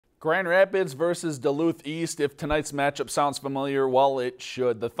Grand Rapids versus Duluth East. If tonight's matchup sounds familiar, well, it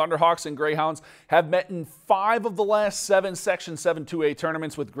should. The Thunderhawks and Greyhounds have met in 5 of the last 7 Section 7 2A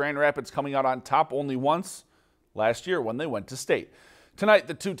tournaments, with Grand Rapids coming out on top only once last year when they went to state. Tonight,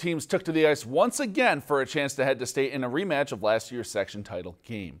 the two teams took to the ice once again for a chance to head to state in a rematch of last year's section title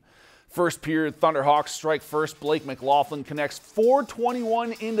game. First period, Thunderhawks strike first. Blake McLaughlin connects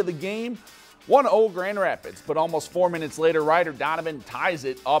 .421 into the game. 1-0 Grand Rapids, but almost 4 minutes later, Ryder Donovan ties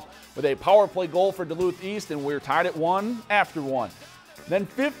it up with a power play goal for Duluth East, and we're tied at 1 after 1. Then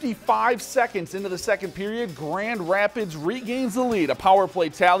 55 seconds into the second period, Grand Rapids regains the lead. A power play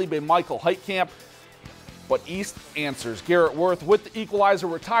tally by Michael Heitkamp, but East answers. Garrett Worth with the equalizer.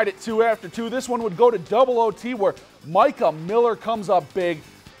 We're tied at 2 after 2. This one would go to double OT, where Micah Miller comes up big.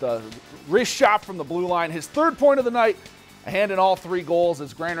 The wrist shot from the blue line, his 3rd point of the night. A hand in all 3 goals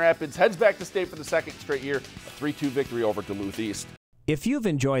as Grand Rapids heads back to state for the 2nd straight year. A 3-2 victory over Duluth East. If you've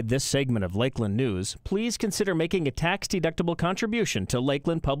enjoyed this segment of Lakeland News, please consider making a tax-deductible contribution to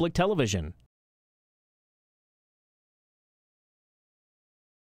Lakeland Public Television.